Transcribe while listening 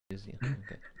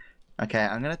Okay. Okay,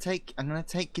 I'm gonna take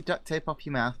your duct tape off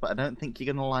your mouth, but I don't think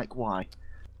you're gonna like why.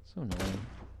 So annoying.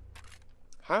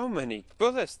 How many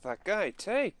bullets that guy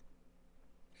take?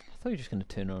 I thought you were just gonna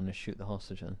turn around and shoot the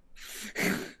hostage then.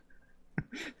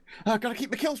 I've gotta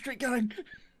keep the kill streak going.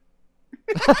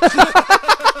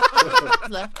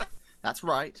 Left. That's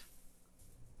right.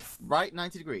 Right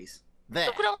 90 degrees. There.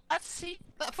 Look at all that see.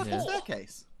 That fucking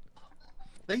staircase.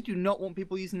 They do not want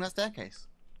people using that staircase.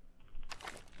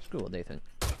 Screw what they think.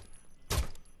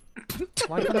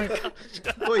 Why can't I?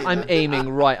 Oi. I'm aiming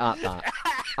right at that.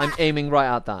 I'm aiming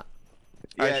right at that.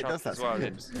 Yeah, I it shot does that as well.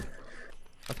 sometimes.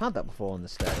 I've had that before on the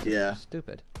stairs. Yeah.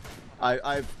 Stupid.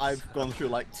 I've gone through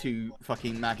like 2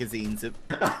 fucking magazines of.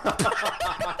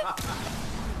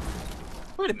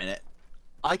 Wait a minute.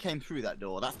 I came through that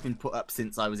door. That's been put up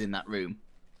since I was in that room.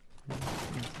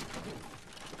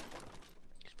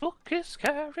 Spooky,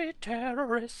 scary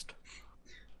terrorist.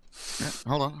 Yeah,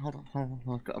 hold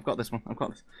on. I've got this one. I've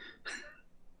got this.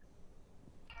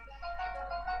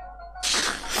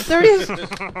 Oh, there he is!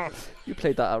 You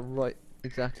played that at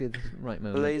exactly the right The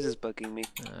moment. laser's bugging me.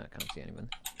 I can't see anyone.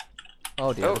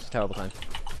 Oh dear, that's a terrible time.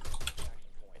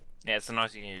 Yeah, it's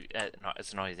annoying you. No,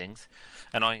 it's annoying things.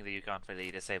 Annoying that you can't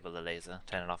really disable the laser,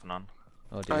 turn it off and on.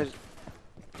 Oh dear.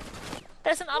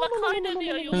 There's an other kind of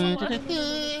near you somewhere.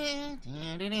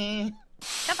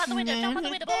 Jump out the window,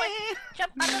 boy!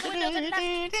 Jump out the window to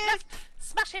the left!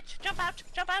 Smash it! Jump out!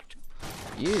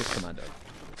 Yes, Commando.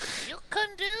 You can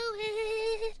do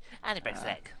it! And he breaks his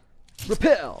leg.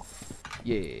 Repel!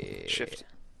 Yeah. Shift.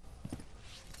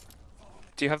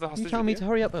 Do you have the You hostage tell with me you? to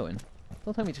hurry up, Owen.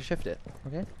 Don't tell me to shift it,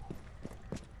 okay?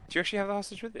 Do you actually have the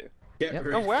hostage with you? Get Yep.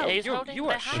 ready. Oh wow, Yeah, he's holding you the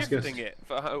are hand. shifting it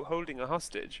for holding a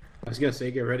hostage. I was gonna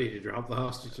say, get ready to drop the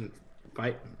hostage and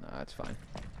fight. Nah, it's fine.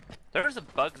 There is a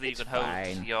bug that you can hold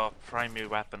fine. your primary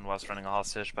weapon whilst running a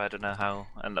hostage, but I don't know how.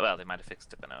 And well, they might have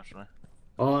fixed it by now, actually.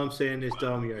 All I'm saying is,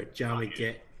 Dom, you're a jammy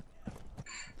git.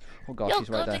 Oh gosh, You're he's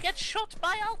right going there. to get shot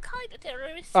by Al Qaeda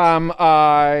terrorists.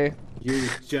 I... You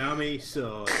jammy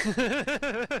sword.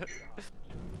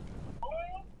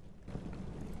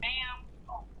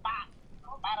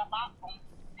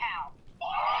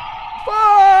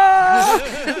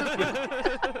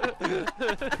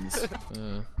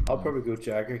 I'll probably go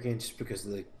Jager again just because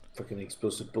of the fucking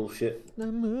explosive bullshit.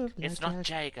 It's not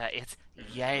Jager, it's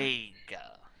Jager.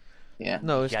 Yeah.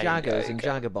 No, it's Jager. Jaggers and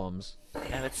Jagger bombs.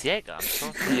 No, it's Jager. I'm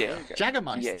sure. Yeah.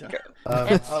 Jaggermeister. I'll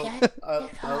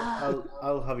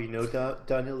have you know,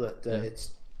 Daniel, that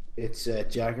it's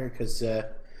Jagger because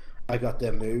I got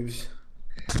them moves.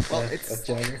 Well, at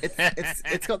Jagger.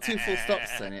 it's got 2 full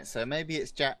stops in it, so maybe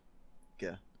it's Jagger.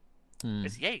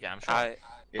 It's Jager, I'm sure.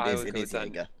 It is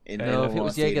Jager. No, if it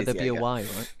was Jaeger, there'd be a Y,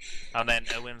 right? And then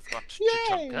Owen's got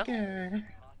Chunka. Jaeger.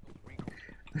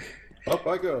 Up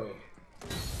I go.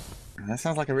 That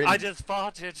sounds like a really. I just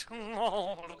farted.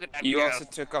 Oh, look at that. You girl. also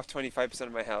took off 25%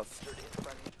 of my health.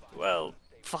 Well,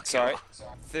 fuck Sorry, you.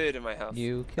 1/3 of my health.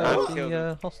 You I killed killed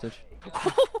the hostage. Who the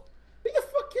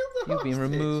fuck killed the You've been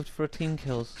hostage? removed for team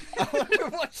kills. You're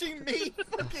watching me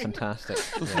fucking. Fantastic.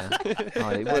 Yeah. Oh,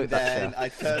 it And worked then that I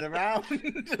turn around.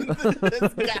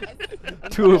 There's gas. chef.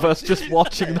 2 of us just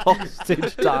watching the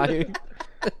hostage dying.